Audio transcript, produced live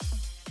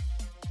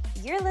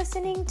You're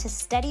listening to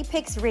Steady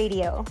Picks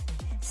Radio.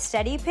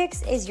 Steady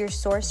Picks is your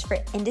source for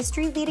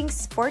industry-leading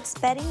sports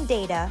betting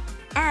data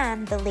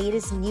and the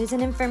latest news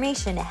and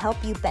information to help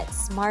you bet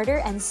smarter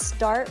and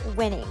start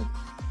winning.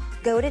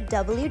 Go to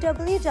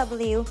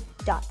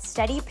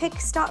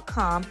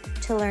www.steadypicks.com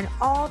to learn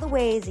all the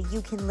ways that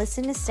you can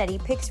listen to Steady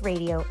Picks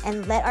Radio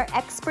and let our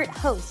expert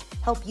host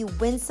help you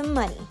win some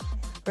money.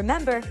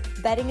 Remember,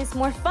 betting is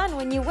more fun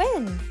when you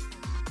win.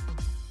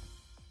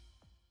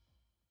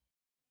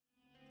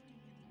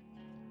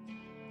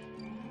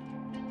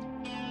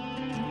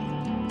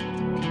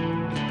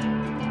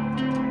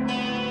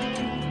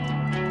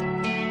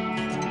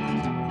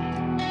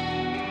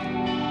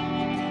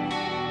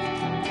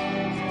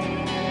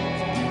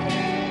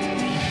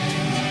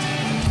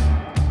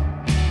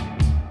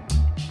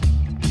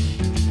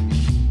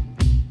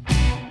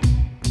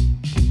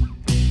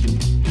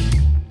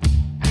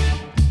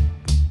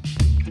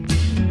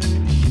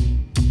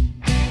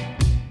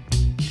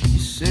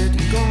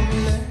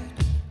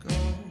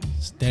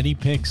 Steady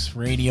Picks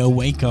Radio,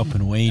 wake up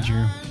and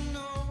wager.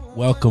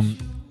 Welcome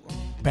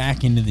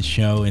back into the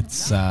show.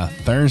 It's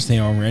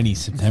Thursday already,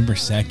 September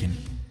 2nd.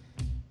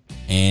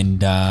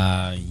 And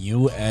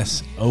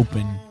U.S.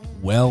 Open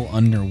well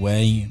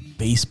underway.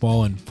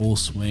 Baseball in full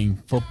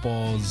swing.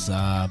 Football's,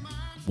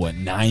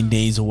 9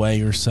 days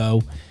away or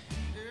so.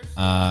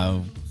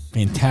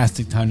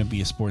 Fantastic time to be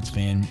a sports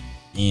fan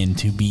and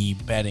to be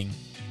betting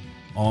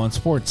on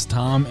sports.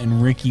 Tom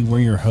and Ricky, we're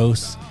your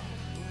hosts.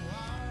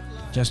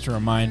 Just a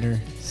reminder,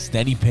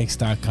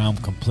 steadypicks.com,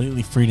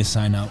 completely free to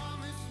sign up.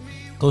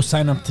 Go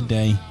sign up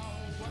today.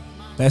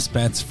 Best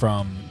bets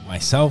from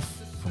myself,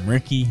 from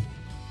Ricky.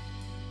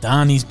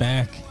 Donnie's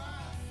back.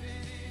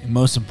 And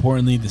most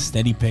importantly, the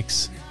Steady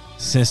Picks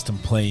system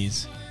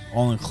plays,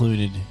 all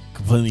included,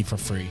 completely for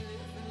free,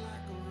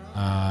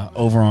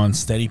 over on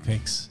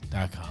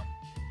steadypicks.com.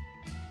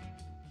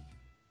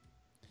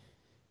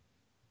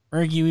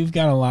 Ricky, we've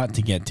got a lot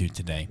to get to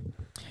today.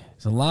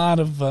 There's a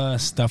lot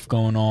of stuff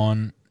going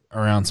on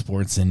around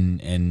sports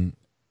and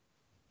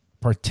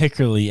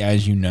particularly,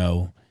 as you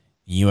know,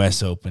 the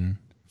U.S. Open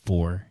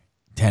for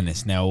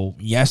tennis. Now,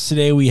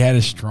 yesterday we had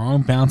a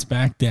strong bounce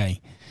back day.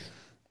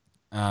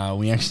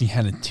 We actually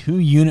had a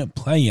 2-unit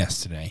play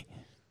yesterday,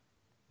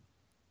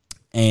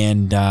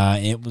 and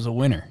it was a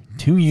winner.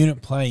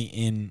 2-unit play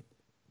in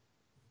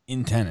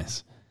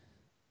tennis,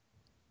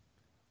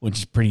 which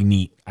is pretty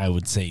neat, I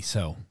would say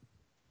so.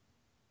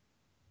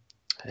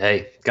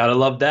 Hey, gotta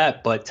love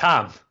that. But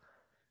Tom,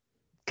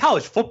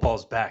 college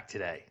football's back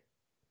today.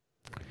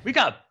 We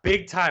got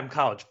big-time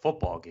college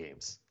football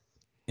games.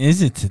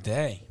 Is it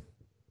today?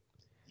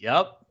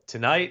 Yep.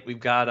 Tonight, we've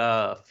got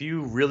a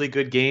few really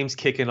good games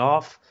kicking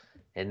off.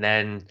 And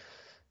then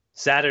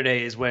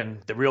Saturday is when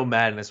the real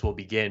madness will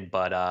begin.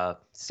 But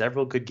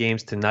several good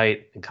games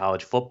tonight in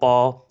college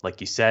football.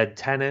 Like you said,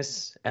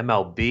 tennis,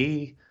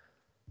 MLB, a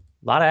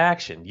lot of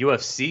action.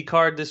 UFC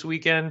card this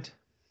weekend.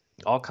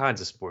 All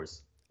kinds of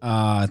sports.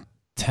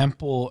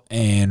 Temple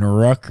and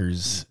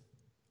Rutgers,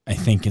 I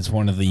think, is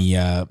one of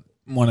the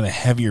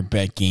heavier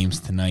bet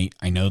games tonight.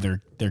 I know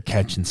they're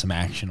catching some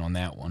action on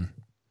that one.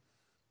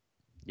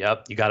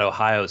 Yep, you got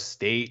Ohio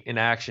State in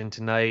action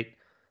tonight,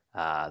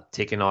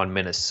 taking on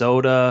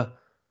Minnesota.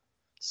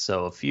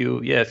 So a few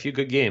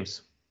good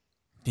games.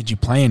 Did you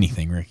play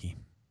anything, Ricky?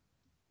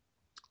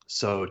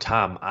 So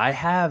Tom, I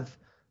have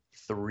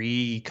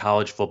 3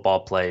 college football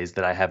plays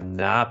that I have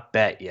not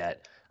bet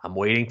yet. I'm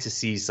waiting to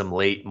see some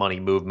late money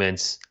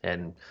movements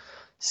and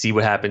see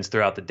what happens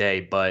throughout the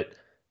day, but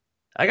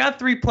I got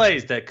 3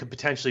 plays that could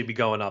potentially be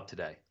going up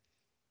today.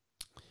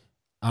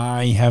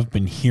 I have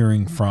been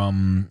hearing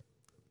from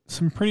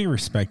some pretty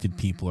respected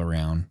people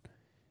around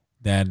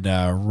that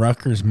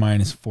Rutgers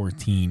minus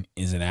 14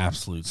 is an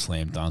absolute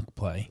slam dunk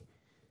play.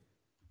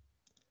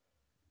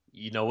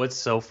 You know what's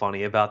so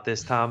funny about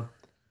this, Tom?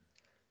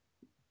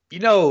 You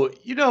know,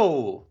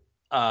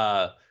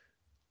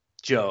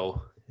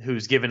 Joe,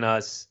 who's given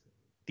us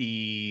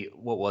the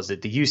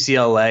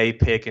UCLA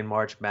pick in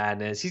March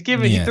Madness. He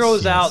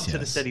throws out to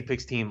the Steady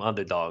Picks team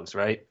underdogs,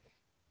 right?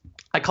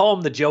 I call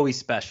him the Joey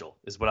Special,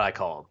 is what I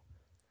call him.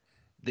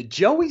 The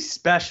Joey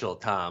Special,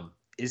 Tom,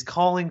 is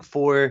calling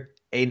for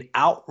an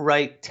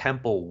outright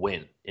Temple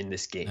win in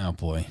this game. Oh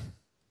boy.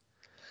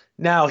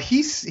 Now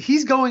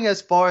he's going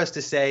as far as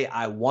to say,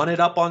 I won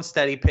it up on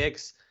Steady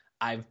Picks.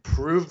 I've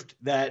proved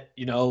that,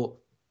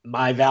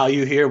 my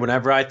value here,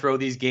 whenever I throw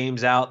these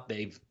games out,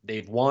 they've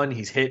won.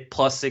 He's hit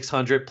plus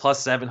 600,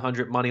 plus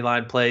 700 money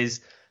line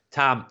plays.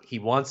 Tom, he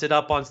wants it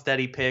up on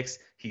Steady Picks.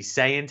 He's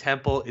saying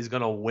Temple is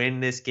going to win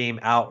this game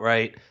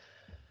outright.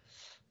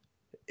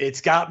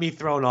 It's got me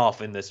thrown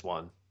off in this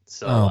one.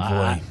 So oh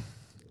boy,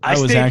 I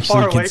was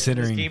actually far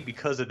considering away from this game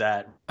because of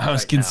that. I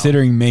was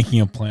considering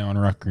making a play on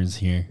Rutgers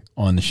here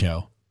on the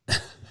show.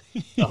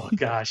 Oh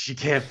gosh, you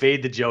can't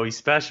fade the Joey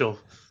Special.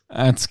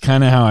 That's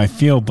kind of how I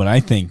feel, but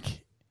I think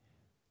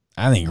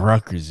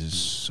Rutgers is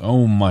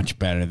so much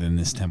better than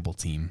this Temple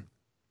team.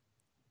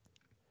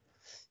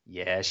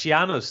 Yeah,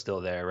 Shiano's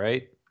still there,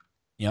 right?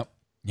 Yep.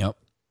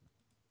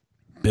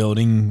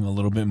 building a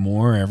little bit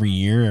more every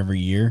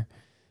year.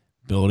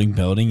 Building,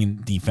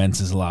 and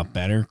defense is a lot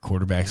better.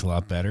 Quarterback's a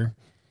lot better.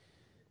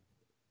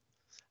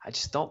 I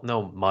just don't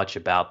know much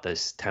about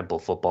this Temple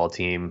football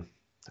team.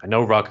 I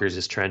know Rutgers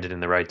has trended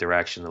in the right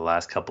direction the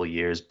last couple of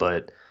years,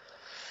 but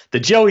the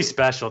Joey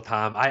special,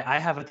 Tom, I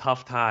have a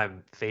tough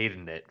time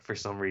fading it for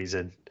some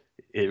reason.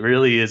 It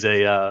really is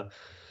an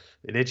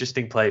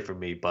interesting play for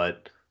me,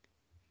 but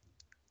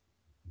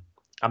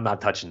I'm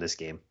not touching this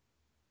game.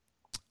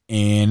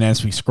 And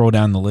as we scroll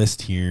down the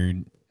list here,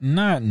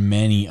 not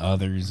many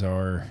others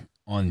are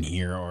on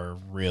here are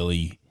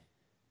really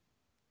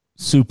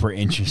super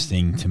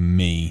interesting to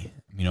me.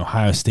 I mean,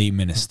 Ohio State,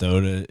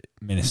 Minnesota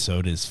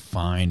is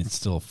fine. It's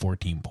still a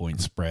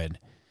 14-point spread.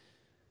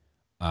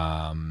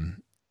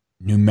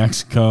 New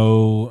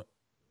Mexico,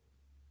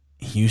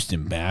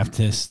 Houston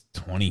Baptist,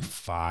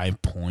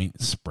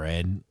 25-point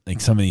spread. Like,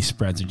 some of these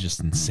spreads are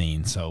just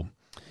insane. So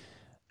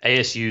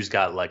ASU's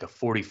got like a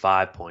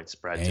 45-point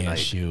spread tonight.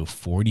 ASU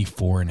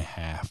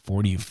 44.5,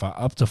 45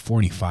 up to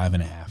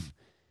 45.5.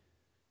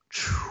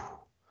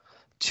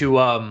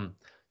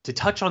 To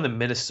touch on the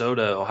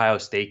Minnesota-Ohio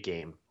State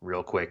game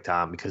real quick,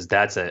 Tom, because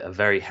that's a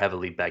very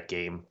heavily bet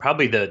game,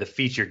 probably the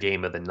feature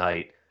game of the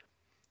night.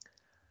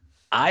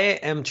 I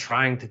am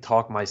trying to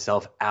talk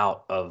myself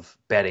out of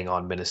betting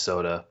on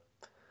Minnesota.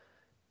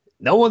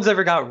 No one's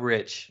ever got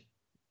rich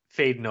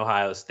fading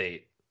Ohio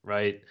State,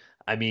 right?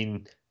 I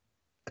mean,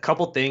 a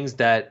couple things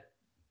that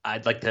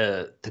I'd like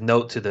to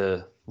note to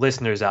the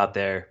listeners out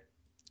there.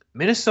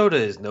 Minnesota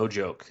is no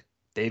joke.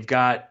 They've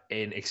got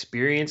an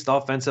experienced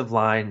offensive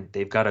line.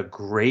 They've got a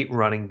great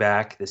running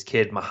back. This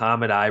kid,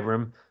 Muhammad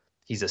Ibrahim,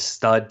 he's a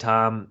stud,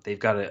 Tom. They've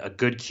got a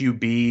good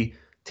QB,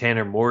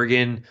 Tanner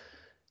Morgan.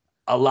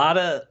 A lot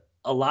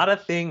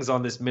of things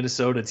on this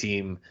Minnesota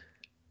team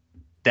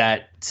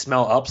that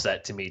smell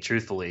upset to me,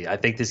 truthfully. I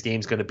think this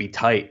game's going to be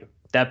tight.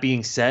 That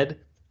being said,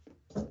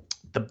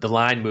 the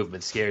line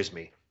movement scares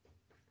me.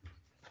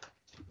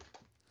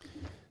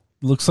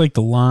 Looks like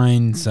the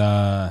line's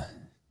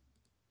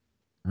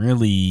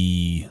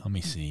really, let me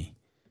see,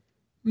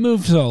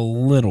 moves a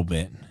little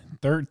bit.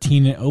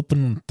 13,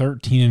 open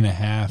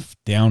 13.5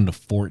 down to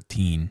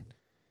 14.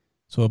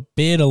 So a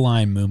bit of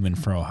line movement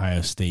for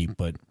Ohio State,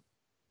 but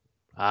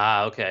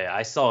okay.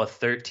 I saw a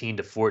 13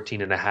 to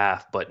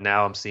 14.5, but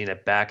now I'm seeing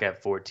it back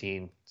at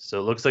 14. So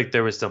it looks like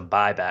there was some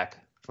buyback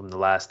from the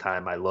last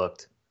time I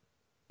looked.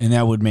 And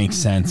that would make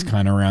sense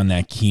kind of around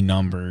that key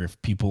number.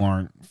 If people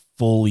aren't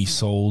fully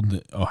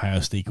sold Ohio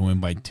State can win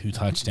by 2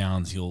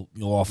 touchdowns, you'll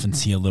often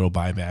see a little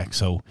buyback.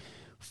 So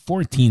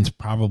 14 is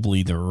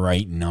probably the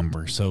right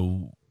number.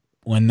 So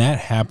when that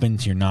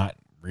happens, you're not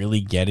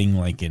really getting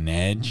like an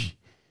edge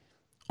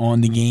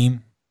on the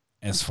game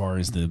as far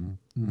as the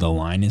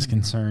line is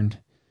concerned.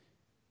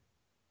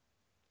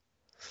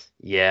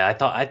 Yeah,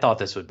 I thought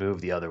this would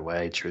move the other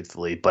way,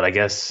 truthfully. But I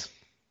guess,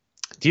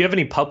 do you have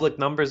any public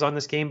numbers on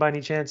this game by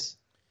any chance?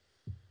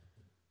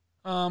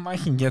 I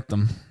can get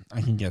them.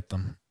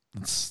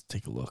 Let's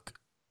take a look.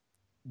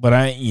 But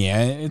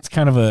it's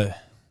kind of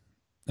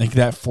like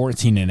that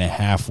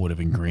 14.5 would have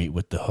been great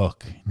with the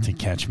hook to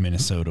catch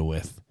Minnesota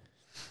with.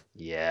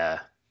 Yeah,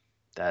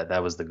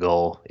 that was the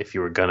goal if you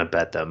were gonna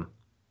bet them.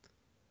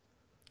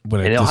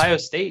 But in Ohio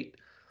State,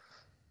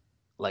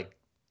 like,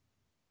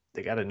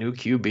 they got a new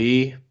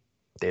QB.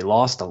 They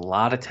lost a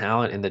lot of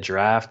talent in the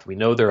draft. We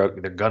know they're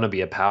gonna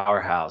be a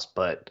powerhouse,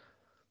 but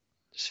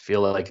just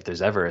feel like if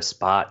there's ever a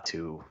spot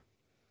to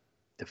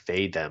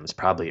fade them, it's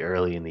probably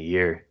early in the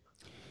year.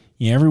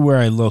 Yeah, everywhere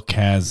I look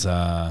has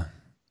high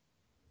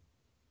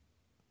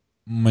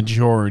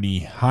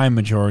majority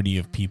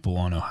of people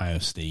on Ohio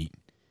State.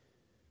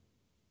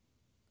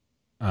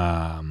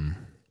 Yeah,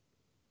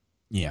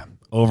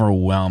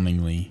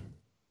 overwhelmingly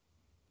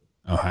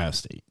Ohio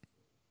State.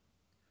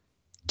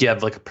 Do you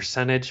have like a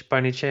percentage by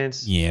any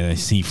chance? Yeah, I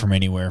see from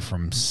anywhere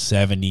from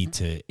 70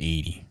 to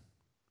 80.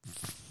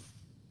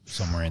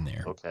 Somewhere in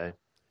there. Okay.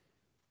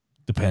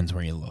 Depends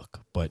where you look,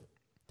 but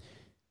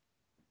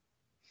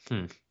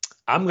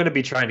I'm going to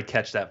be trying to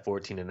catch that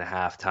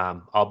 14.5,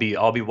 Tom. I'll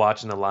be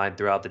watching the line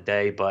throughout the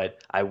day,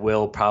 but I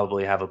will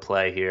probably have a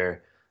play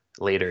here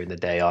later in the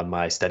day on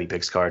my Steady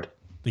Picks card.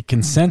 The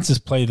consensus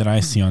play that I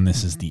see on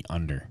this is the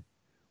under,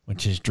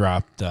 which has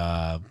dropped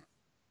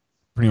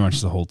pretty much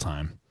the whole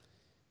time.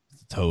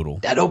 The total.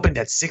 That opened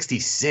at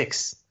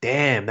 66.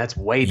 Damn, that's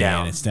way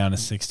down. And it's down to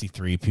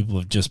 63. People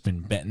have just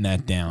been betting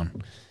that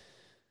down.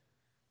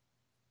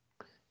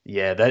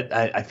 Yeah,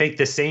 I think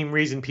the same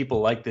reason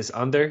people like this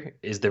under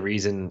is the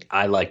reason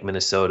I like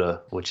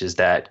Minnesota, which is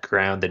that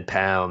ground and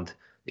pound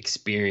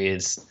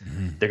experience.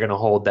 Mm-hmm. They're going to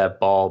hold that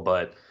ball,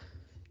 but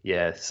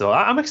yeah, so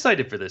I'm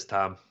excited for this,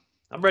 Tom.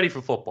 I'm ready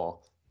for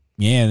football.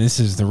 Yeah, this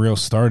is the real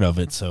start of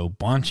it, so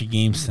bunch of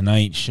games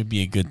tonight. Should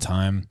be a good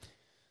time.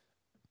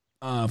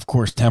 Of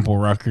course, Temple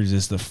Rutgers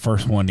is the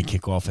first one to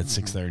kick off at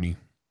 6:30.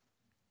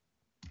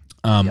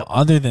 Yep.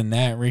 Other than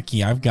that,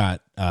 Ricky, I've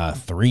got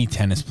 3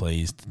 tennis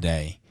plays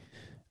today.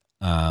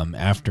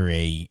 After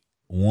a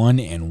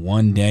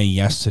 1-and-1 day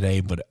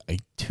yesterday, but a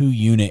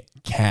 2-unit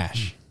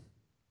cash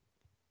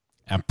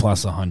at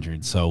plus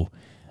 100. So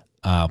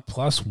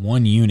plus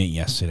 1 unit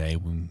yesterday,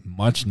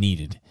 much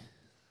needed.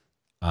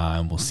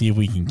 And we'll see if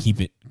we can keep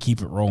it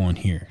rolling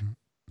here.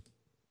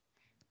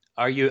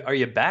 Are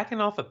you backing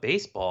off of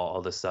baseball all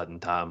of a sudden,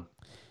 Tom?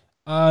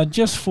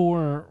 Just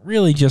for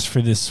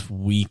this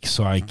week,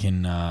 so I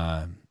can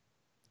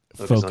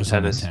focus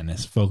on the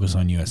tennis, focus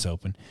on U.S.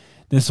 Open.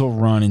 This will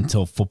run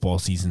until football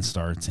season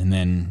starts, and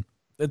then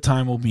the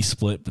time will be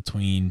split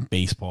between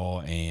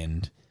baseball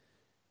and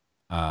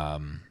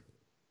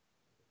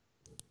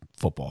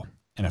football,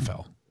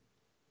 NFL.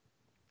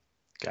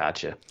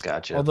 Gotcha.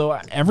 Although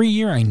every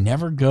year I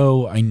never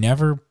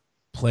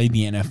play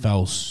the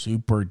NFL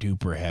super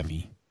duper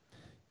heavy.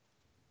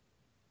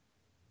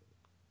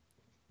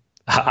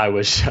 I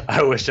wish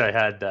I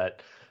had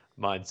that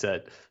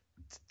mindset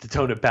to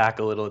tone it back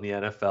a little in the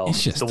NFL.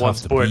 It's just the tough one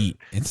sport to beat.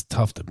 It's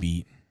tough to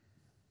beat.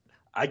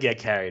 I get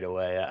carried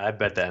away. I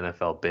bet the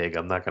NFL big.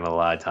 I'm not gonna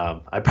lie,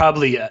 Tom. I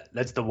probably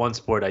that's the one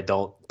sport I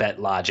don't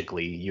bet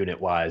logically unit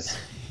wise.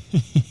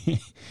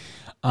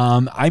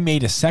 I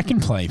made a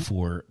second play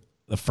for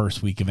the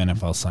first week of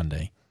NFL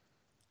Sunday,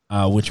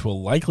 which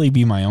will likely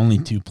be my only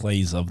 2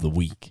 plays of the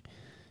week.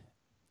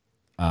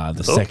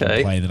 The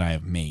second play that I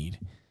have made.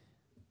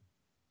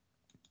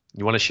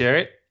 You want to share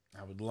it?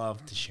 I would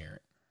love to share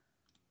it.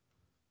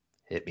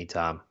 Hit me,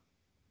 Tom.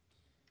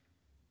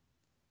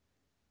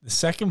 The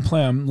second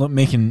play I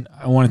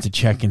wanted to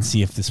check and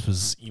see if this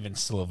was even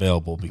still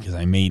available because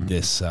I made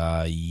this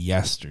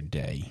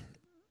yesterday.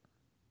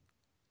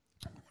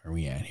 Where are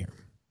we at here?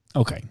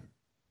 Okay.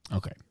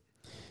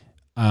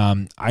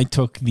 I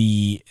took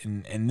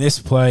in this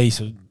play,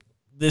 so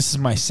this is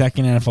my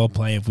second NFL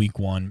play of week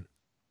 1.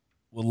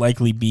 Will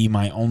likely be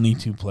my only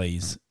 2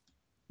 plays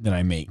that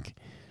I make.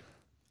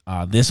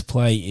 This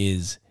play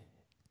is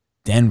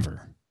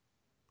Denver.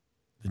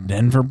 The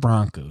Denver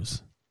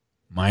Broncos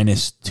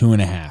minus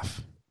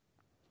 2.5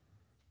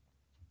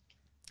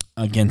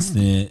 against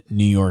the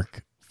New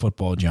York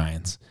Football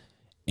Giants.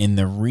 And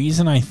the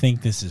reason I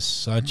think this is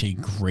such a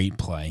great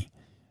play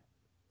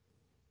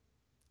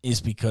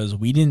is because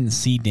we didn't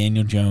see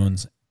Daniel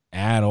Jones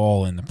at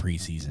all in the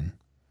preseason.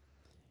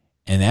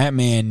 And that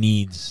man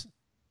needs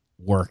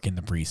work in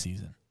the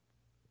preseason.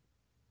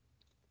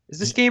 Is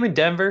this game in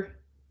Denver?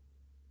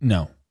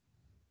 No.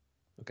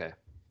 Okay.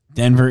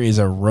 Denver is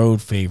a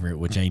road favorite,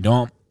 which I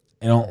don't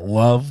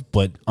love,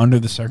 but under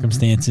the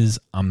circumstances,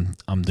 I'm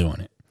doing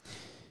it.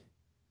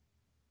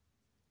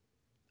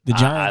 The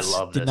Giants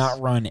did not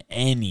run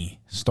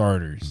any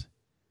starters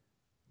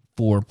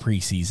for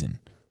preseason.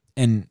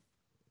 And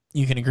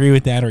you can agree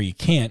with that or you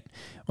can't,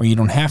 or you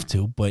don't have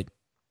to, but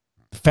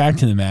the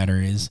fact of the matter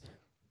is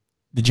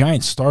the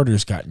Giants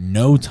starters got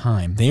no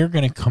time. They are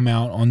going to come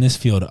out on this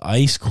field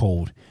ice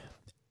cold.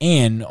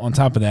 And on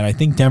top of that, I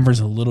think Denver's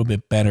a little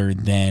bit better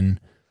than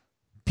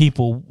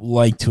people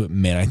like to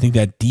admit. I think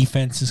that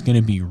defense is going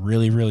to be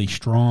really, really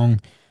strong.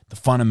 The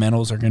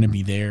fundamentals are going to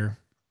be there.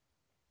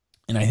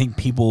 And I think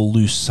people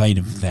lose sight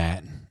of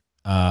that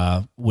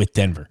with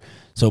Denver.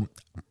 So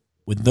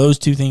with those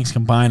 2 things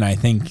combined, I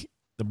think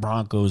the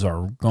Broncos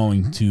are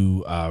going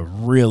to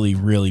really,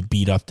 really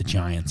beat up the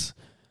Giants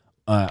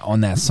on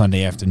that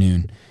Sunday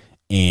afternoon.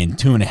 And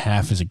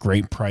 2.5 is a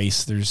great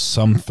price. There's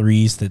some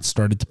 3s that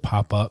started to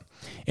pop up.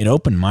 It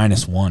opened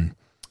 -1.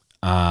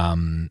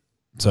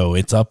 So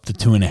it's up to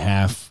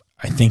 2.5.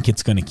 I think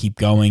it's going to keep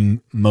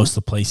going. Most of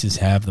the places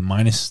have the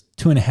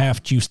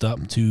 -2.5 juiced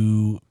up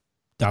to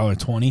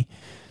 $1.20.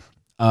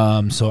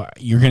 So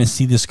you're going to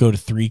see this go to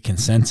 3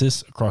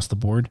 consensus across the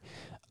board.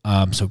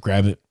 So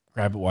grab it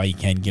while you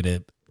can, get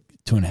a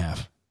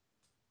 2.5.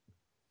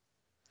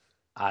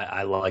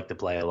 I like the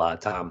play a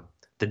lot, Tom.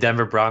 The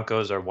Denver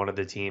Broncos are one of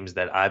the teams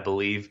that I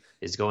believe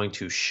is going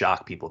to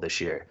shock people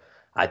this year.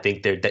 I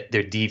think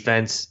their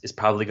defense is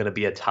probably going to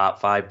be a top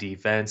 5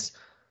 defense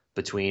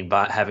between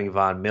having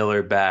Von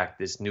Miller back,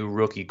 this new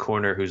rookie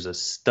corner who's a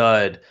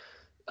stud,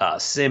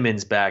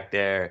 Simmons back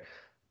there,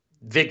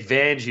 Vic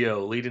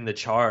Fangio leading the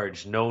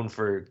charge, known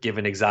for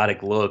giving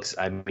exotic looks.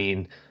 I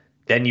mean,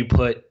 then you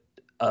put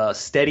a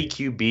steady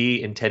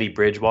QB and Teddy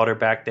Bridgewater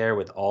back there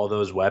with all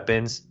those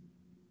weapons.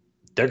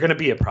 They're going to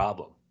be a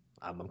problem.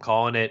 I'm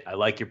calling it. I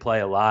like your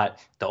play a lot.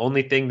 The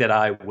only thing that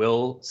I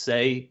will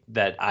say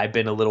that I've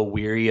been a little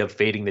weary of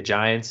fading the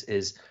Giants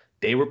is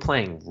they were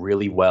playing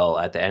really well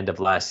at the end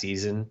of last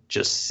season.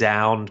 Just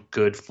sound,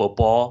 good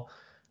football.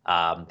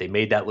 They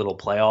made that little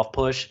playoff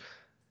push.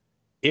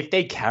 If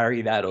they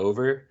carry that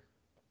over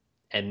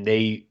and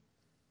they,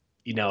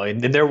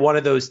 and they're one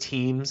of those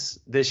teams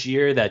this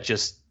year that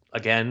just,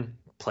 again,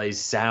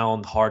 plays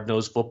sound,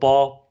 hard-nosed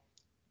football,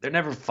 they're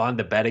never fun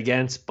to bet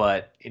against,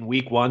 but in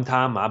week 1,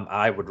 Tom,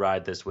 I would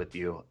ride this with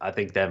you. I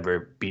think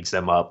Denver beats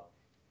them up.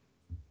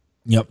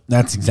 Yep,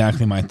 that's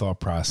exactly my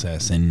thought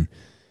process. And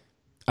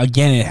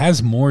again, it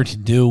has more to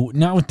do,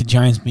 not with the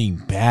Giants being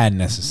bad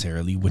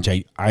necessarily, which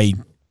I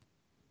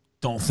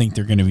don't think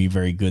they're going to be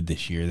very good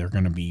this year. They're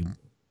going to be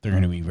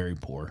very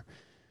poor.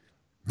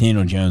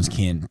 Daniel Jones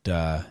can't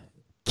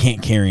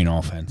carry an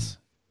offense.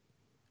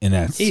 And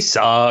he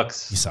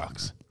sucks. He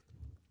sucks.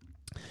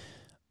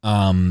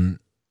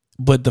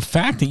 But the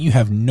fact that you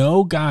have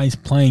no guys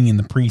playing in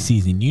the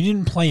preseason, you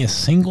didn't play a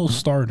single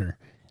starter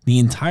the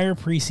entire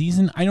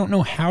preseason. I don't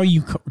know how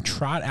you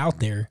trot out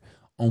there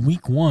on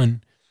week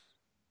 1.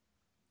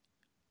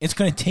 It's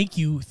going to take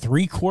you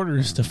 3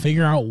 quarters to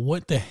figure out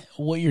what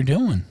you're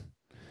doing.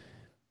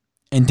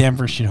 And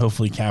Denver should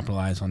hopefully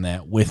capitalize on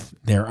that with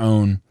their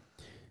own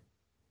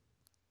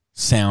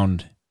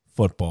sound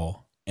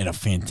football and a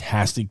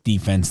fantastic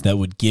defense that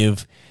would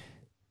give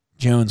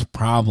Jones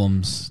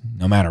problems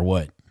no matter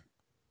what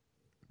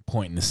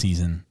point in the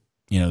season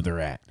they're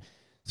at.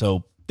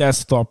 So that's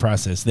the thought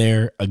process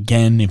there.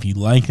 Again, if you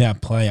like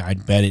that play,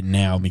 I'd bet it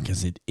now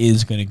because it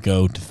is going to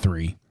go to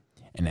 3.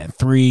 And at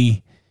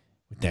 3,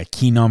 with that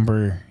key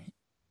number,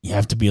 you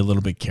have to be a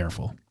little bit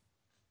careful.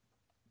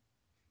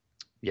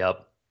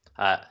 Yep.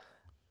 I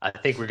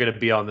think we're going to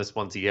be on this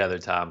one together,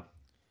 Tom.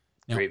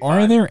 Now,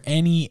 are there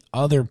any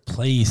other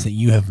plays that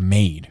you have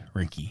made,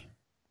 Ricky,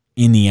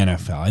 in the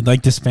NFL? I'd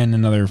like to spend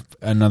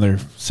another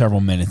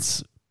several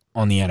minutes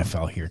on the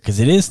NFL here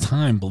because it is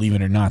time, believe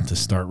it or not, to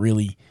start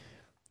really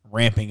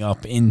ramping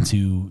up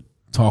into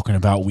talking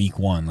about week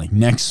 1. Like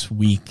next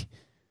week,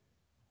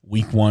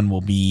 week 1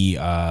 will be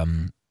a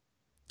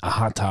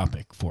hot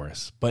topic for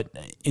us. But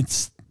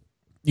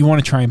you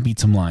want to try and beat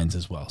some lines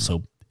as well.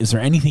 So is there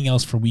anything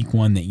else for week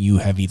 1 that you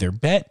have either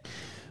bet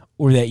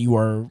or that you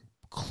are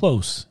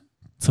close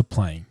to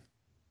playing?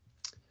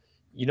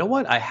 You know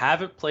what? I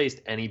haven't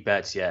placed any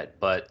bets yet,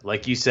 but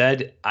like you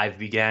said, I've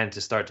began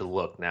to start to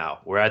look now.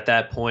 We're at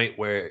that point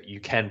where you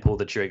can pull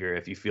the trigger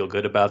if you feel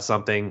good about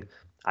something.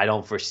 I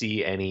don't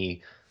foresee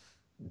any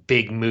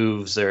big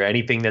moves or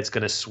anything that's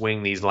going to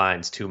swing these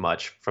lines too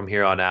much from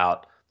here on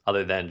out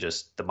other than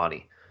just the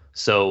money.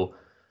 So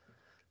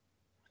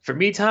for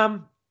me,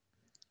 Tom,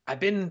 I've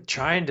been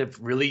trying to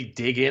really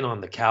dig in on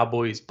the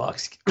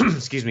Cowboys-Bucks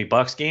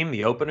Bucks game,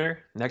 the opener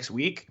next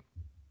week.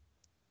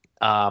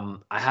 I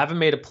haven't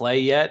made a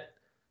play yet.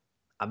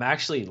 I'm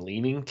actually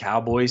leaning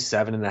Cowboys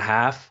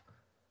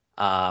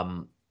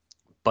 7.5.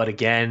 But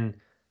again,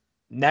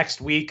 next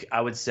week,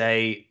 I would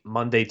say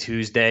Monday,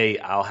 Tuesday,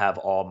 I'll have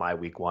all my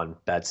week 1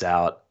 bets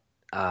out.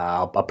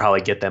 I'll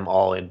probably get them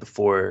all in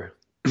before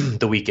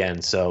the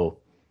weekend. So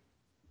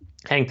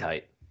hang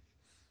tight.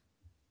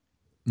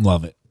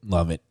 Love it.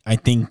 Love it. I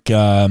think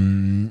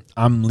I'm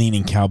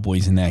leaning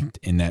Cowboys in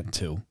that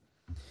too.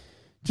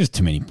 Just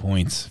too many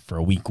points for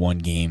a week 1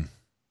 game.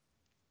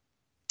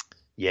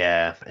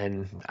 Yeah,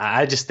 and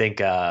I just think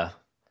I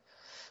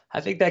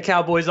think that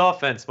Cowboys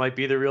offense might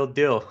be the real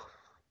deal.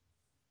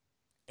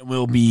 It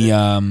will be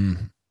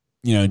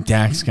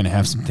Dak's going to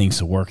have some things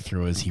to work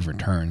through as he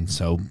returns.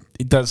 So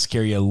it does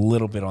scare you a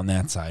little bit on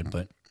that side,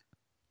 but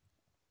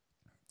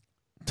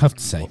tough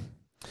to say.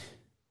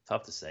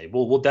 Tough to say.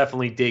 We'll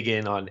definitely dig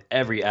in on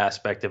every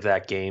aspect of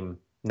that game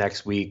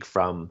next week,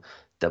 from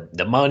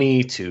the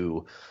money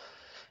to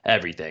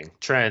everything,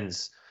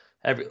 trends,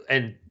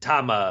 and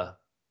Tom.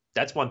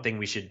 That's one thing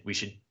we should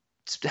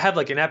have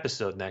like an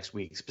episode next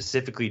week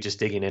specifically just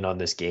digging in on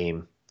this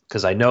game,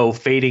 because I know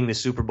fading the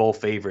Super Bowl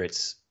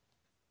favorites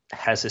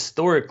has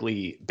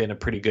historically been a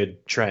pretty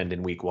good trend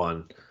in week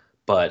 1,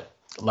 but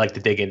I'd like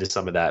to dig into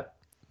some of that.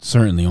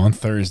 Certainly on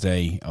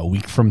Thursday, a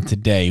week from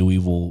today, we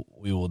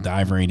will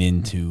dive right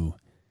into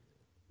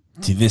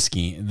this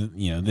game.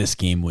 This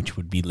game, which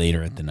would be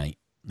later in the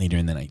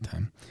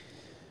nighttime.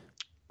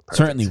 Perfect.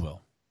 Certainly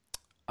will.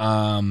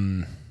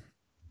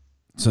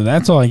 So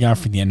that's all I got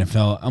for the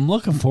NFL. I'm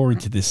looking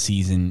forward to this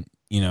season.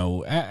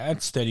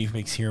 At Steady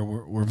Picks here,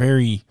 we're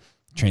very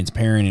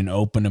transparent and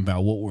open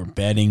about what we're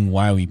betting,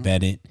 why we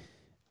bet it,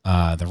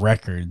 the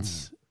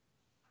records,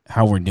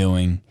 how we're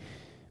doing.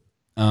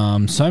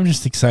 So I'm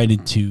just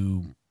excited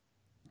to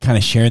kind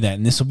of share that.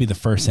 And this will be the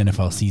first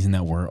NFL season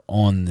that we're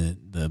on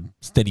the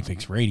Steady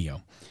Picks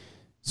radio.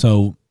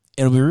 So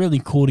it'll be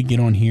really cool to get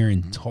on here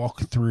and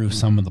talk through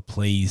some of the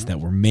plays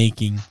that we're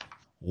making,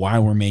 why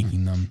we're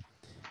making them.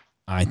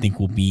 I think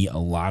will be a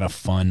lot of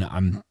fun.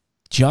 I'm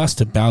just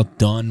about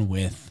done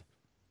with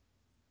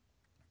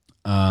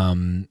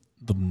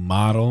the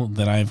model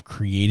that I've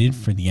created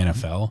for the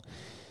NFL.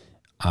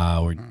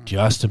 We're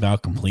just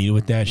about completed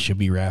with that. Should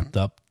be wrapped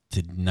up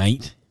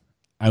tonight,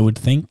 I would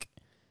think.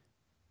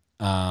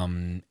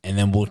 And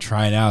then we'll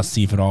try it out,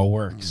 see if it all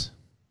works,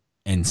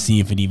 and see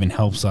if it even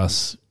helps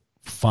us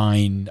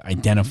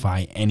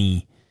identify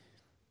any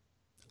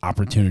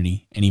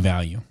opportunity, any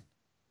value.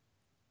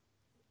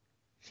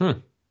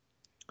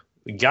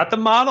 We got the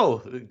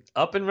model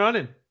up and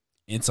running.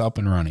 It's up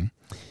and running.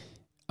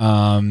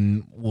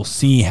 We'll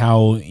see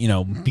how,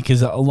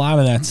 because a lot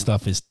of that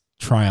stuff is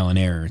trial and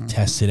error.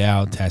 Test it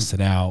out.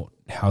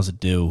 How's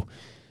it do?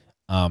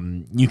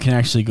 You can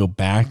actually go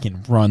back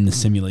and run the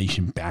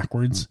simulation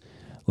backwards.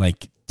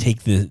 Like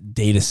take the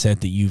data set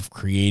that you've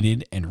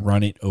created and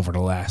run it over the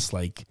last,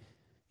 I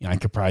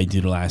could probably do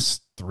the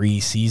last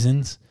 3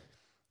 seasons.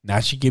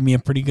 That should give me a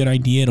pretty good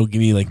idea. It'll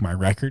give you my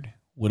record,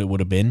 what it would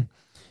have been.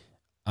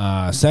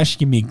 So that should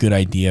give me a good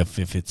idea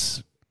if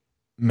it's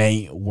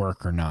may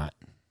work or not.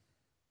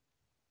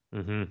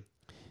 Mm-hmm.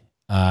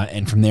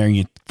 And from there,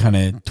 you kind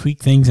of tweak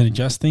things and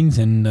adjust things,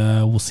 and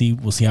we'll see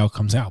how it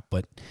comes out.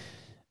 But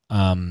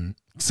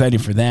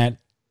excited for that.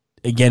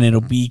 Again,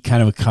 it'll be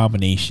kind of a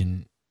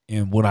combination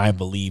in what I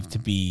believe to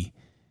be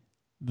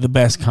the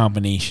best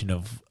combination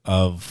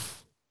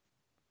of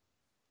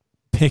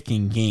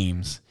picking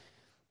games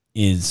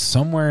is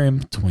somewhere in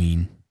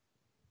between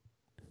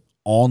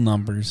all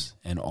numbers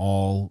and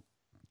all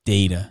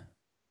data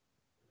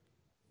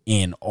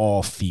and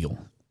all feel.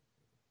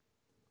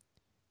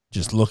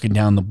 Just looking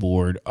down the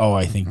board,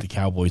 I think the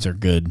Cowboys are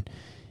good,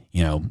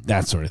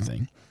 that sort of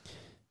thing.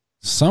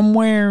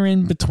 Somewhere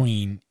in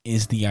between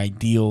is the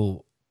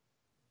ideal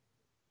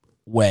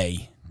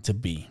way to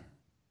be.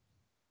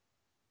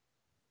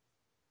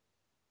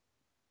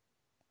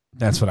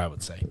 That's what I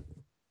would say.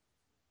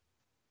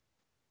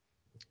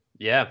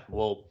 Yeah,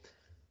 well,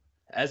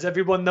 as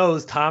everyone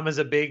knows, Tom is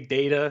a big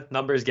data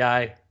numbers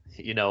guy.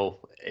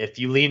 If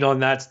you lean on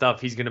that stuff,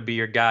 he's going to be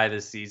your guy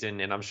this season,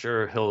 and I'm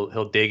sure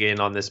he'll dig in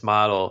on this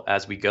model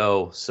as we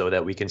go so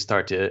that we can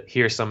start to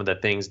hear some of the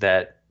things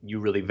that you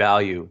really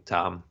value,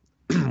 Tom,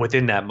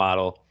 within that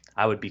model.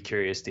 I would be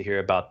curious to hear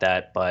about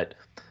that, but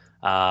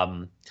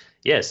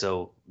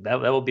so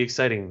that will be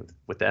exciting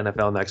with the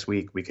NFL next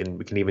week. We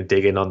can even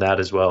dig in on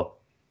that as well.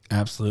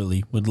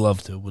 Absolutely. Would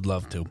love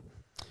to.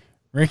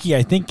 Ricky,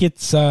 I think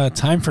it's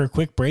time for a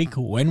quick break.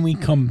 When we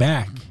come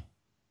back,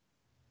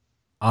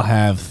 I'll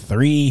have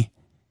 3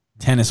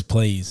 tennis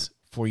plays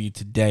for you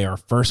today. Our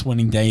first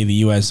winning day of the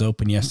U.S.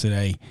 Open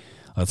yesterday.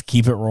 Let's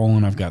keep it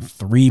rolling. I've got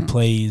 3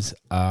 plays.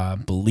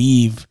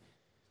 Believe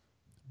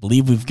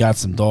we've got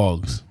some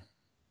dogs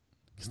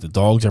because the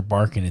dogs are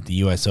barking at the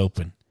U.S.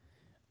 Open.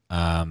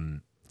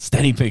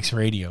 Steady Picks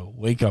Radio.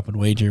 Wake up and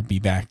wager. Be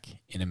back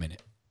in a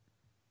minute.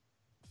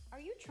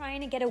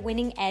 Trying to get a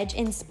winning edge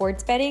in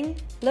sports betting?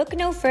 Look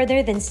no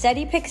further than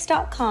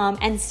SteadyPicks.com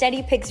and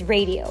SteadyPicks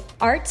Radio.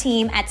 Our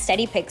team at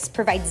SteadyPicks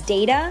provides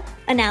data,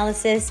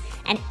 analysis,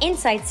 and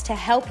insights to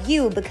help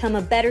you become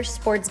a better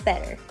sports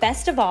bettor.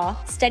 Best of all,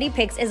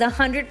 SteadyPicks is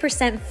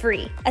 100%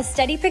 free. A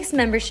SteadyPicks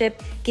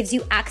membership gives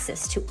you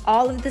access to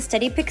all of the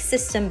SteadyPicks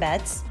system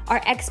bets,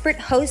 our expert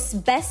hosts'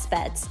 best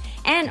bets,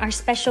 and our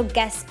special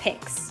guest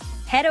picks.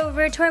 Head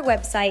over to our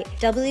website,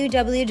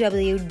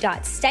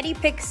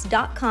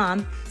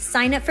 www.steadypicks.com,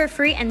 sign up for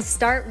free, and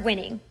start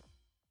winning.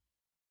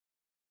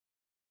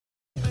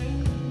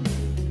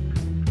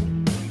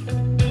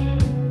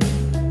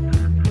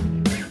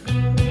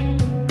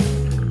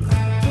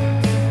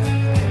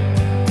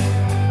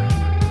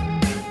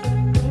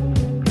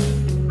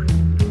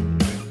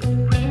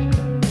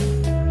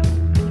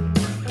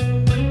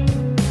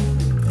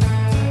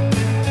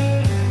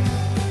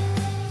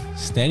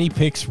 Steady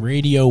Picks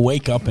Radio,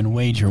 wake up and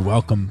wager.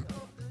 Welcome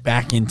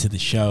back into the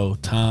show.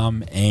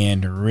 Tom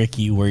and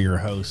Ricky were your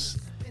hosts.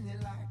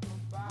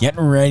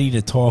 Getting ready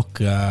to talk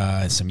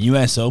some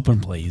U.S. Open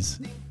plays.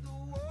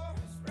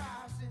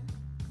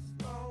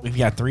 We've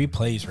got 3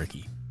 plays,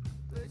 Ricky.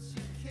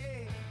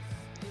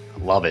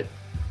 Love it.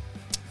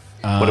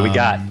 What do we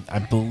got? I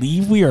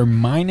believe we are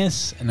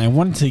minus, and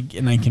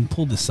I can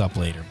pull this up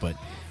later, but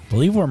I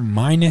believe we're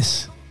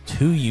minus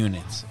 2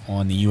 units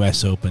on the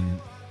U.S.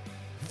 Open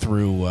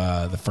through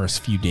the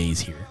first few days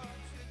here.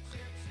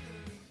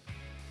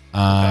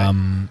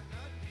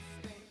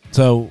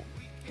 So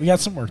we got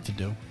some work to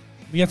do.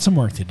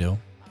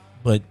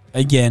 But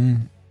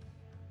again,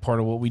 part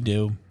of what we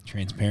do,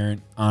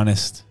 transparent,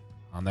 honest.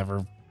 I'll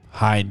never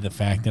hide the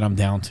fact that I'm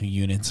down 2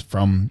 units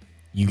from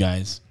you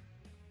guys.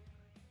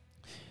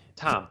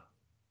 Tom,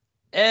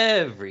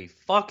 every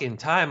fucking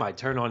time I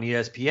turn on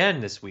ESPN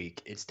this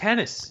week, it's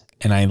tennis.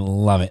 And I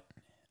love it.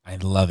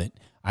 I've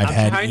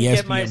had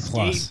ESPN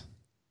Plus.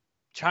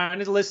 Trying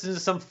to listen to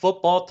some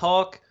football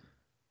talk.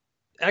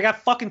 I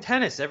got fucking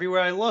tennis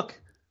everywhere I look.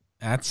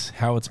 That's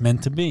how it's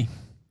meant to be.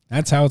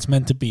 That's how it's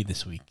meant to be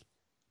this week.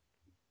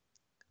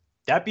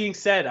 That being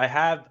said, I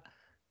have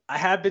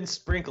been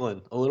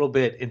sprinkling a little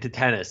bit into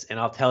tennis, and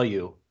I'll tell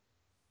you,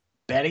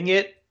 betting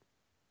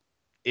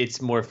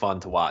it's more fun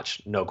to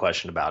watch. No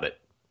question about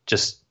it.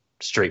 Just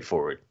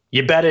straightforward.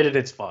 You bet it and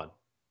it's fun.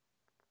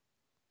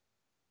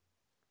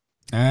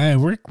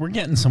 We're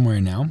getting somewhere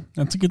now.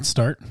 That's a good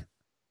start.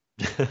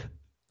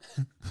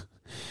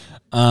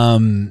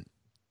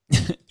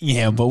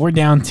 Yeah, but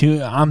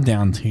I'm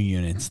down 2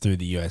 units through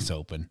the US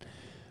Open.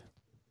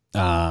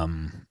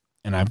 And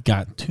I've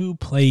got 2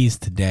 plays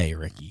today,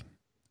 Ricky.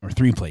 Or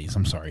 3 plays,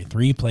 I'm sorry.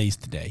 3 plays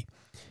today.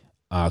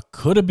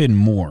 Could have been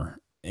more.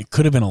 It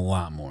could have been a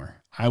lot more.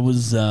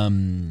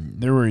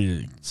 There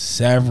were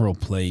several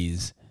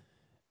plays,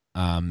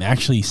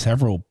 actually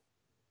several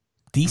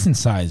decent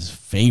sized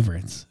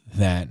favorites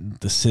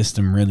that the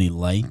system really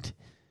liked,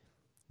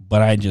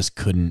 but I just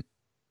couldn't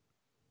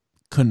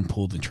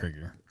pull the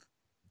trigger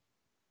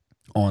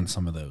on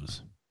some of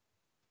those.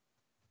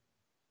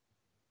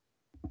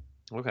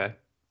 Okay.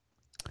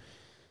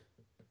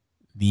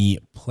 The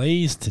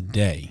plays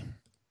today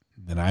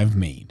that I've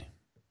made.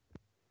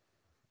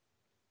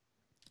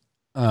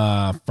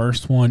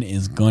 First one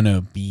is going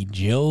to be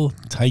Jill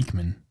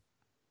Teichman.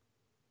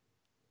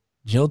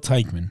 Jill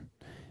Teichman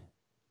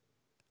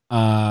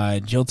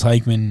Jill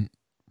Teichman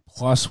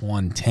plus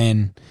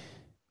 110.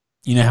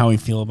 You know how we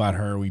feel about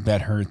her. We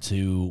bet her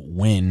to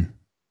win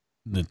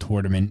the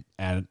tournament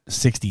at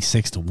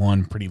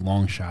 66-1, pretty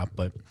long shot,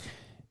 but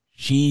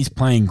she's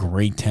playing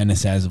great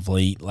tennis as of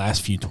late.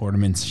 Last few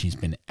tournaments, she's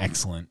been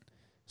excellent.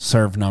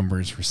 Serve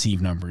numbers,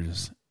 receive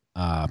numbers,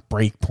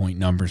 break point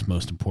numbers,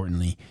 most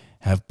importantly,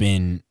 have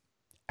been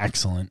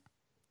excellent.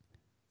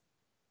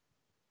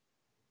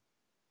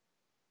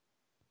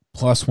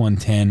 Plus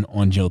 110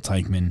 on Jill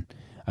Teichman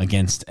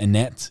against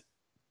Annette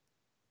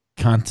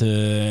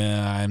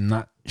I'm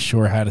not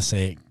sure how to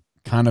say it.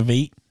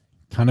 Kontaveit,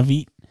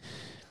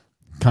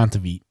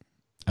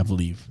 I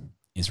believe,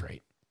 is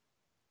right.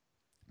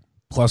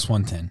 Plus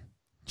 110,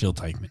 Jill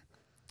Teichman.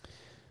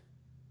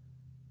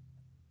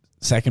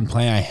 Second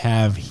play I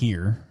have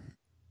here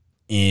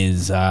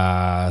is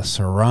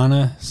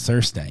Sorana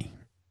Cirstea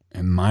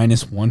and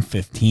minus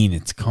 115.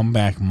 It's come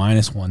back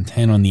minus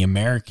 110 on the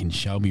American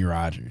Shelby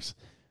Rogers.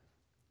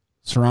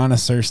 Sorana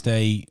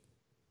Cirstea,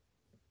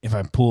 if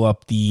I pull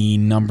up the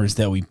numbers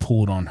that we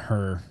pulled on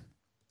her,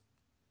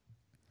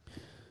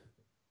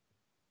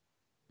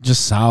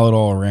 just solid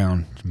all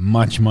around.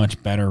 Much,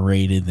 much better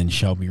rated than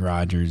Shelby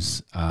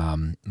Rogers.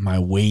 My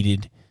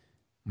weighted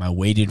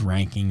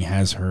ranking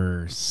has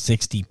her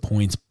 60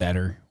 points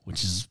better,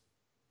 which is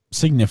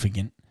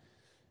significant.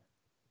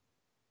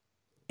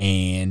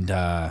 And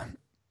I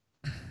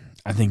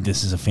think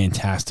this is a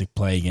fantastic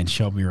play against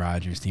Shelby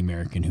Rogers, the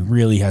American, who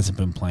really hasn't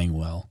been playing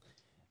well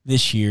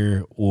this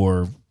year,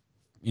 or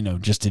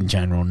just in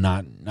general,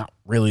 not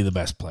really the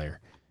best player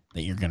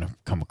that you're going to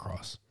come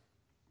across.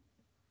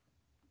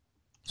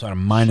 So at a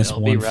minus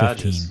Shelby 115.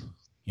 Rogers.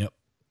 Yep.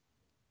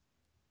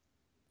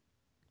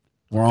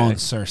 We're on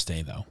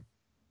Cirstea, though.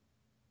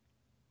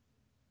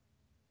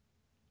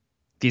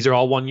 These are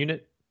all one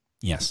unit?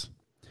 Yes.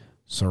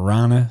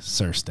 Sorana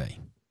Cirstea.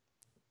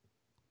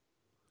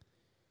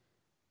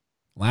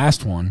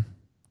 Last one,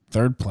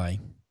 third play.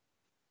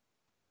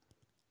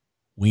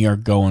 We are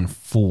going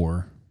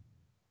for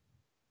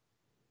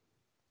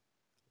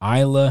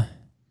Isla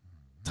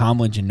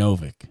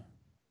Tomljanovic.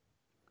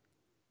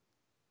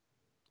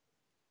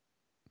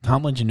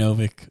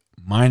 Tomljanovic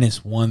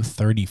minus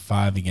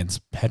 135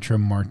 against Petra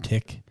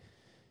Martic.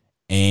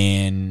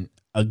 And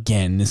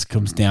again, this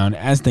comes down,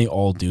 as they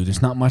all do.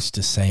 There's not much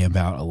to say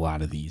about a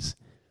lot of these,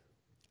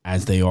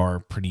 as they are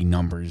pretty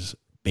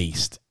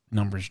numbers-based,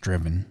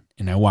 numbers-driven.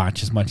 And I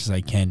watch as much as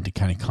I can to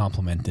kind of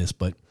complement this.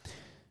 But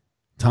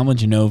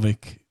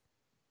Tomljanovic,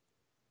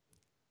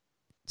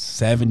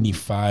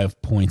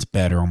 75 points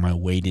better on my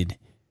weighted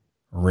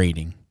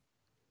rating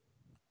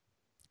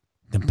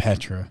than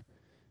Petra.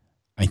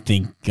 I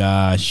think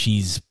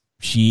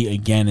she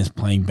again is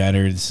playing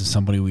better. This is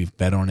somebody we've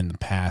bet on in the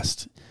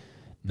past.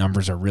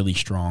 Numbers are really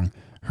strong.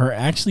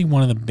 Actually,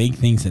 one of the big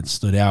things that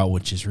stood out,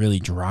 which is really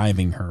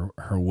driving her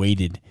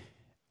weighted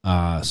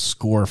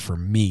score for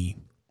me,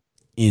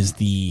 is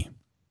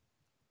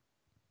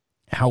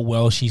how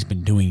well she's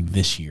been doing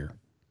this year.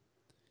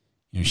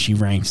 She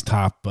ranks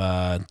top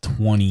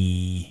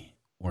 20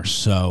 or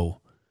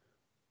so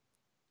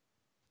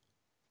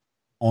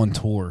on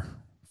tour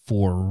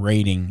for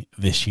rating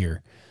this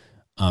year.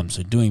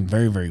 So doing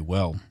very, very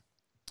well.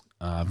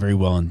 Very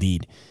well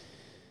indeed.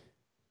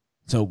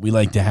 So we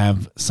like to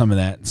have some of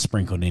that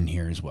sprinkled in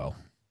here as well.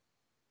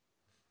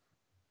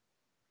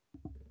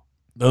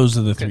 Those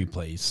are the three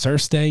plays.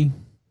 Cirstea,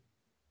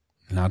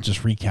 and I'll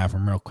just recap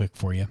them real quick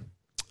for you.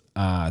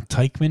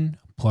 Teichman,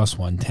 plus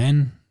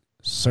 110.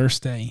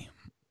 Cirstea,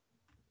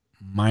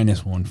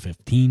 minus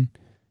 115.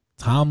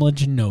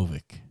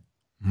 Tomljanovic,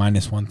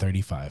 minus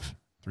 135.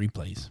 Three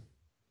plays.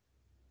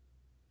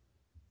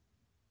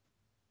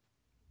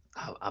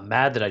 I'm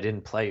mad that I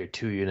didn't play your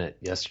 2-unit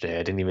yesterday.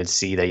 I didn't even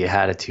see that you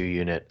had a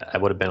 2-unit. I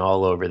would have been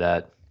all over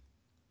that.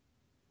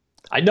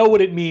 I know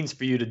what it means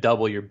for you to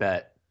double your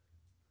bet.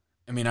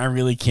 I mean, I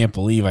really can't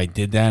believe I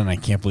did that, and I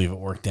can't believe it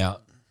worked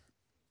out.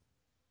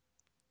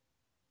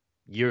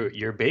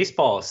 Your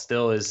baseball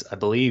still is, I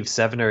believe,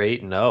 7 or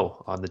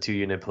 8-0 on the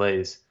 2-unit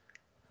plays.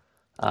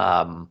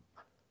 But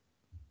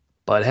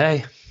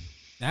hey,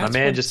 my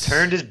man just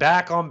turned his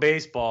back on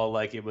baseball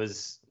like it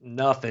was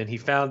nothing. He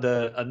found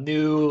a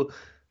new,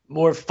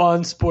 more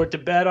fun sport to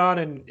bet on,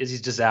 and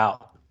he's just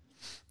out.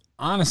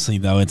 Honestly,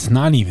 though, it's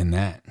not even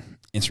that.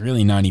 It's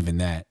really not even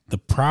that. The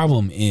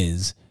problem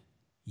is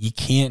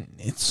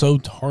it's so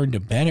hard to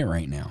bet it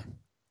right now.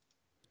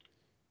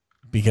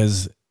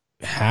 Because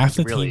half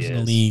the teams in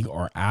the league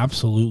are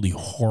absolutely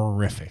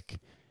horrific.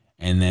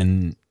 And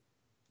then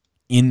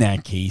in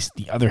that case,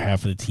 the other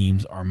half of the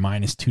teams are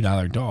minus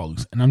 $2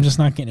 dogs. And I'm just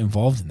not getting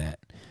involved in that.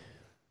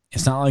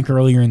 It's not like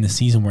earlier in the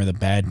season where the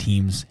bad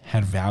teams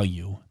had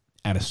value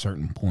at a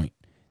certain point.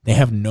 They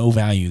have no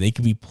value. They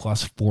could be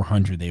plus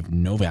 400. They have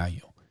no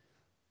value.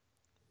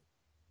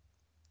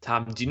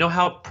 Tom, do you know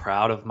how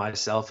proud of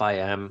myself I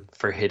am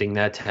for hitting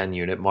that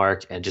 10-unit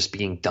mark and just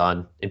being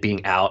done and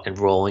being out and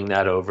rolling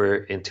that over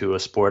into a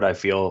sport I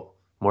feel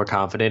more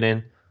confident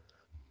in?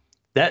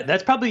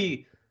 That's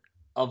probably,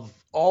 of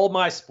all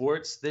my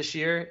sports this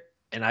year,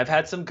 and I've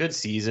had some good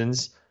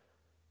seasons,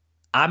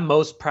 I'm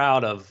most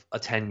proud of a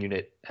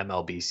 10-unit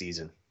MLB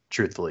season,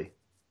 truthfully.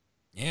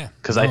 Yeah,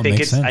 because I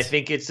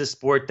think it's a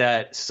sport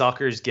that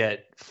suckers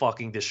get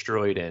fucking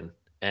destroyed in,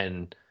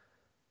 and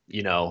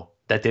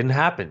that didn't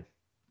happen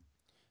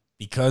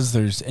because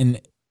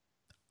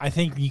I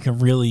think you can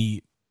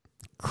really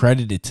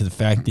credit it to the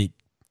fact that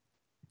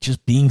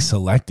just being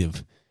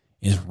selective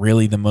is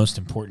really the most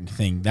important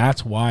thing.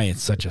 That's why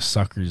it's such a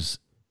suckers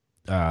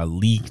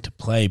league to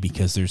play,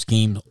 because there's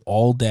games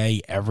all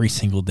day, every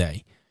single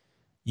day.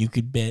 You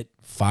could bet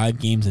 5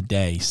 games a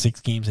day,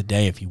 6 games a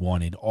day if you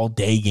wanted, all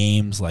day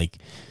games,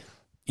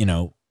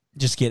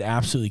 just get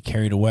absolutely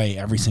carried away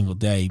every single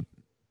day.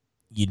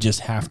 You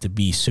just have to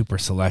be super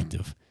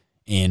selective.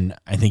 And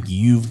I think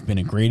you've been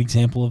a great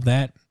example of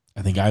that.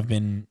 I think I've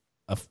been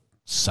a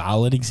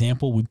solid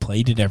example. We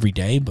played it every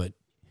day, but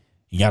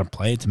you got to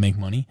play it to make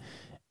money.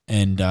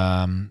 And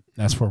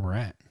that's where we're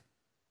at.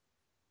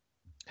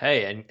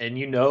 Hey,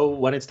 and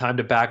when it's time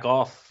to back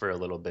off for a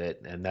little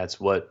bit, and that's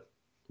what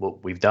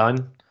we've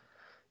done.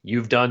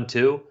 You've done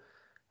too.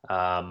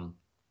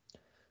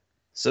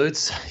 So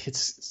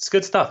it's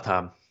good stuff,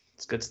 Tom.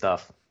 It's good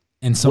stuff.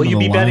 And will you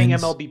be betting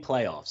MLB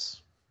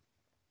playoffs?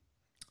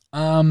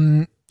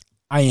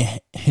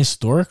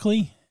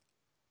 Historically,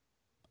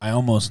 I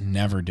almost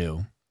never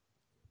do.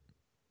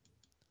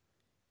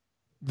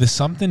 There's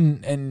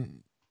something,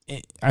 and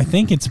I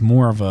think it's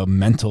more of a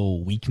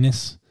mental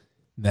weakness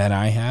that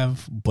I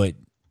have. But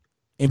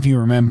if you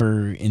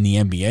remember in the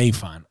NBA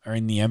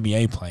in the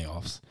NBA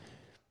playoffs,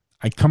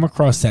 I come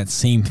across that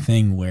same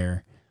thing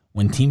where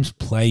when teams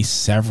play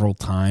several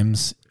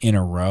times in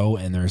a row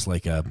and there's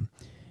like a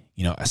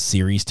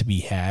series to be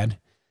had,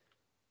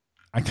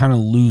 I kind of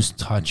lose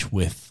touch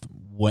with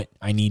what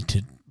I need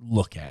to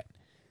look at.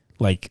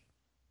 Like,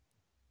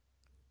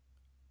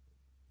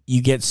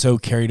 you get so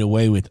carried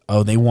away with,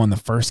 they won the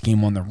first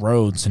game on the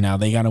road, so now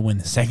they got to win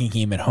the second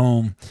game at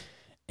home,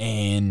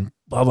 and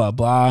blah, blah,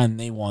 blah, and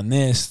they won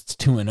this, it's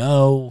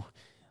 2-0.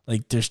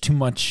 Like, there's too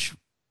much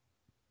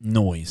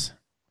noise.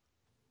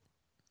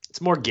 It's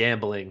more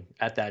gambling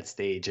at that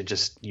stage, and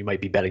just you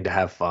might be betting to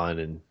have fun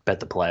and bet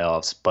the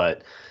playoffs,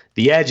 but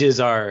the edges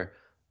are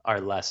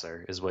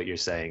lesser, is what you're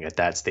saying at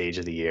that stage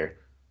of the year.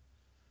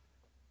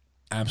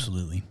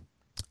 Absolutely.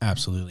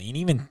 And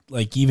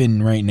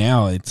even right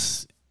now,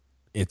 it's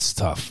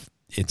tough.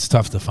 It's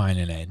tough to find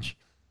an edge.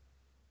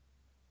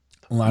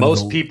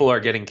 Most people are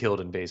getting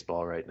killed in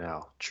baseball right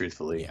now,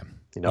 truthfully.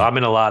 Yeah. I'm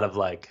in a lot of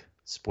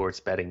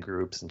sports betting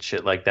groups and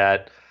shit like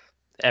that.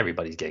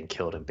 Everybody's getting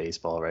killed in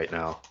baseball right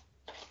now.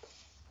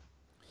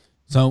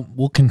 So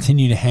we'll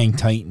continue to hang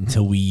tight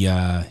until we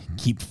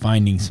keep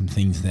finding some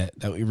things that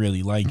we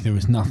really like. There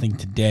was nothing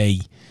today.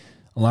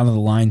 A lot of the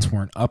lines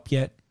weren't up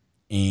yet,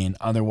 and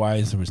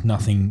otherwise there was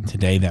nothing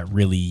today that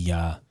really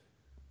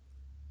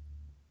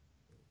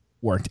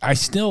worked. I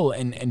still,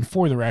 and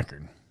for the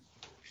record,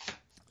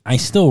 I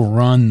still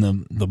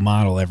run the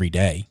model every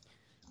day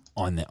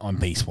on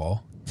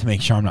baseball to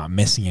make sure I'm not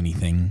missing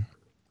anything.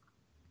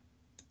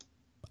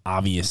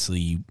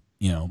 Obviously,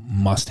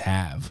 must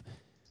have.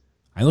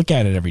 I look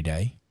at it every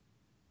day.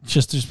 It's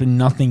just there's been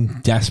nothing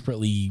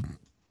desperately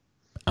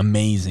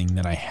amazing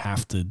that I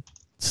have to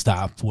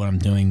stop what I'm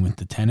doing with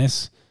the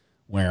tennis,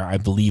 where I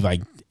believe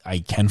I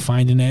can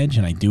find an edge,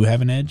 and I do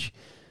have an edge.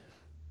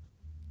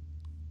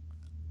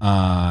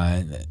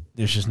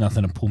 There's just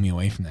nothing to pull me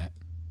away from that.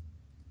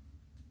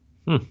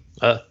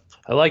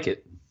 I like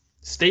it.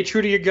 Stay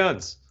true to your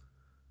guns.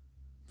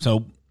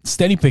 So,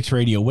 Steady Picks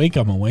Radio, Wake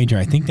Up and Wager.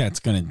 I think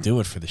that's going to do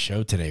it for the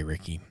show today,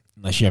 Ricky,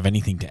 unless you have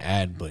anything to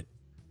add. But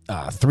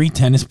 3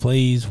 tennis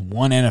plays,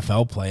 1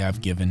 NFL play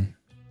I've given.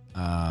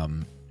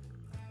 And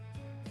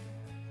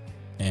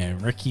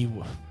Ricky,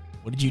 what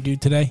did you do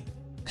today?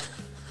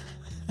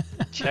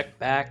 Check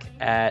back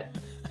at,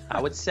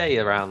 I would say,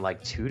 around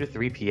 2 to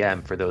 3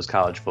 p.m. for those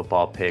college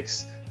football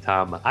picks,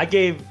 Tom. I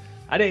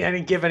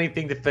didn't give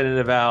anything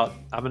definitive out.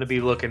 I'm going to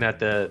be looking at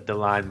the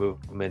line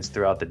movements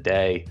throughout the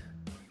day.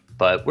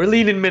 But we're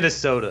leaning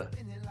Minnesota.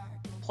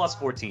 Plus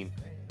 14.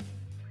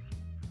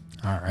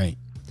 All right.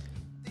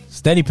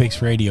 Steady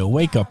Picks Radio,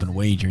 Wake Up and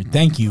Wager.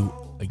 Thank you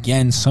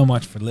again so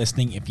much for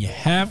listening. If you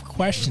have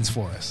questions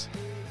for us,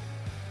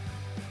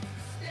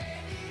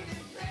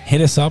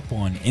 hit us up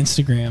on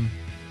Instagram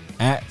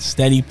at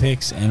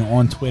SteadyPicks and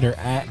on Twitter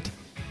at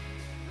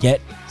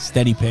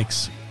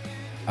GetSteadyPicks.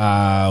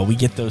 We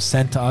get those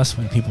sent to us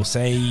when people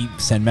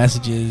send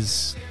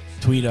messages,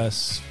 tweet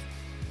us,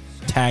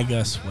 tag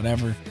us,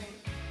 whatever.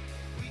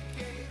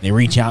 They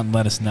reach out and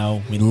let us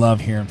know. We love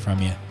hearing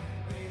from you.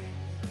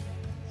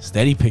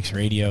 Steady Picks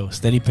Radio,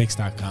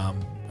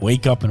 SteadyPicks.com.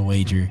 Wake Up and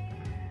Wager.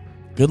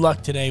 Good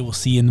luck today. We'll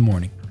see you in the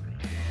morning.